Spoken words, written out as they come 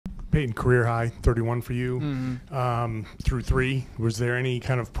Payton, career high, 31 for you through 3. Was there any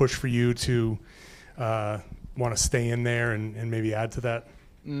kind of push for you to want to stay in there and maybe add to that?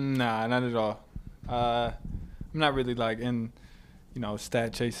 Nah, not at all. I'm not really like in,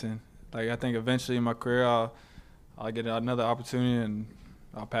 stat chasing. Like I think eventually in my career I'll get another opportunity and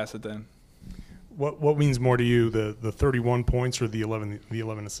I'll pass it then. What means more to you, the 31 points or the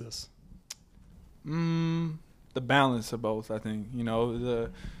 11 assists? The balance of both, I think.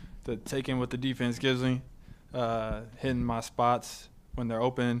 The taking what the defense gives me, hitting my spots when they're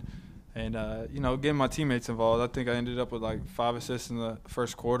open, and getting my teammates involved. I think I ended up with like 5 assists in the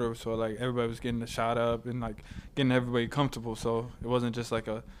first quarter, so like everybody was getting the shot up and like getting everybody comfortable. So it wasn't just like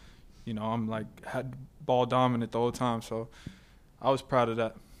I'm like had ball dominant the whole time. So I was proud of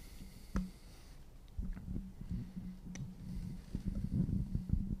that.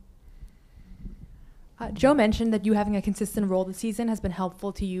 Joe mentioned that you having a consistent role this season has been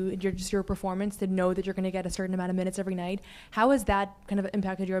helpful to you in your performance, to know that you're going to get a certain amount of minutes every night. How has that kind of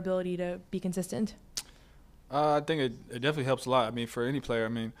impacted your ability to be consistent? I think it definitely helps a lot. I mean, for any player,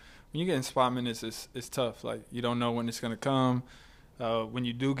 when you get in spot minutes, it's tough. Like, you don't know when it's going to come. When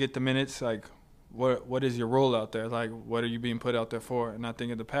you do get the minutes, like, what is your role out there? Like, what are you being put out there for? And I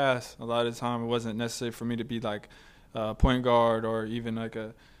think in the past, a lot of the time, it wasn't necessary for me to be like a point guard or even like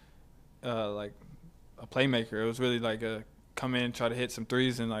a playmaker. It was really like a come in, try to hit some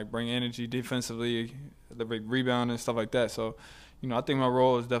threes and like bring energy defensively, the big rebound and stuff like that. So, I think my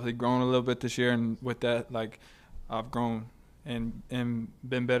role has definitely grown a little bit this year, and with that, like, I've grown and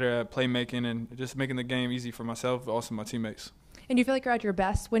been better at playmaking and just making the game easy for myself, but also my teammates. And do you feel like you're at your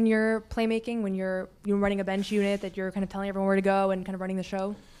best when you're playmaking, when you're running a bench unit, that you're kind of telling everyone where to go and kind of running the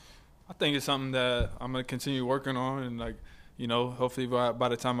show? I think it's something that I'm going to continue working on, and like, hopefully by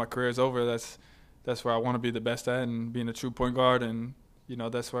the time my career is over, that's where I want to be the best at, and being a true point guard, and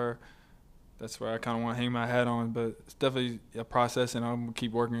that's where I kind of want to hang my hat on. But it's definitely a process, and I'm gonna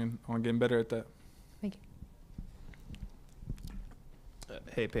keep working on getting better at that. Thank you.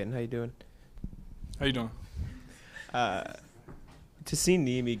 Hey Payton, how you doing? How you doing? To see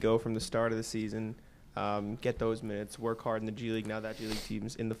Nimi go from the start of the season, get those minutes, work hard in the G League. Now that G League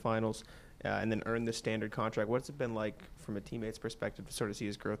team's in the finals, and then earn the standard contract. What's it been like from a teammate's perspective to sort of see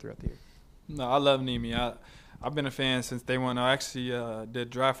his growth throughout the year? No, I love Nimi. I've been a fan since day one. I actually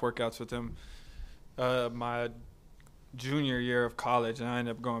did draft workouts with him my junior year of college, and I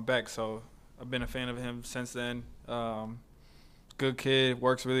ended up going back. So I've been a fan of him since then. Good kid,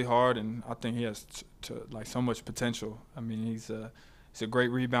 works really hard, and I think he has so much potential. He's a great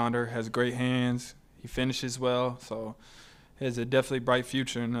rebounder, has great hands. He finishes well, so he has a definitely bright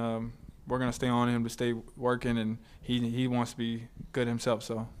future, and we're going to stay on him to stay working, and he wants to be good himself.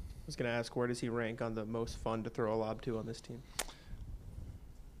 So I was going to ask, where does he rank on the most fun to throw a lob to on this team?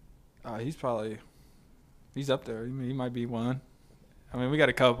 He's up there. He might be one. We got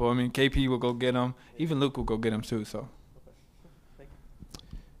a couple. KP will go get him. Even Luke will go get him too. So,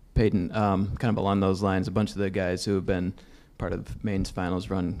 Payton, kind of along those lines, a bunch of the guys who have been part of Maine's finals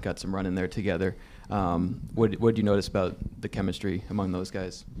run got some run in there together. What do you notice about the chemistry among those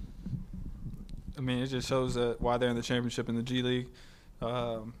guys? It just shows why they're in the championship in the G League.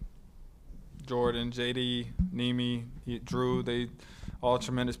 Jordan, JD, Nimi, Drew, they all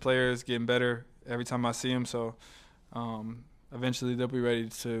tremendous players, getting better every time I see them. So eventually they'll be ready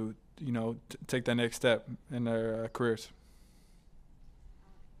to, take that next step in their careers.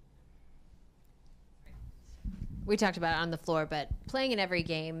 We talked about it on the floor, but playing in every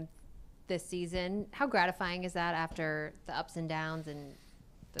game this season, how gratifying is that after the ups and downs and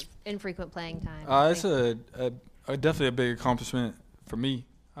the infrequent playing time? It's definitely a big accomplishment for me.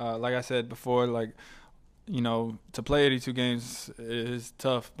 Like I said before, to play 82 games is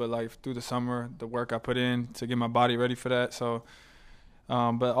tough, but through the summer, the work I put in to get my body ready for that. So,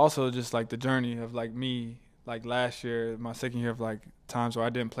 but also just the journey of me, last year, my second year of times where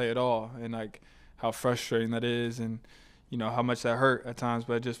I didn't play at all, and how frustrating that is, and how much that hurt at times,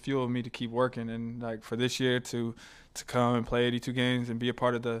 but it just fueled me to keep working. And for this year to come and play 82 games and be a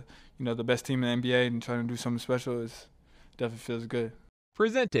part of the the best team in the NBA and trying to do something special definitely feels good.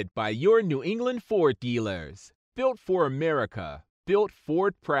 Presented by your New England Ford dealers. Built for America. Built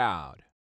Ford proud.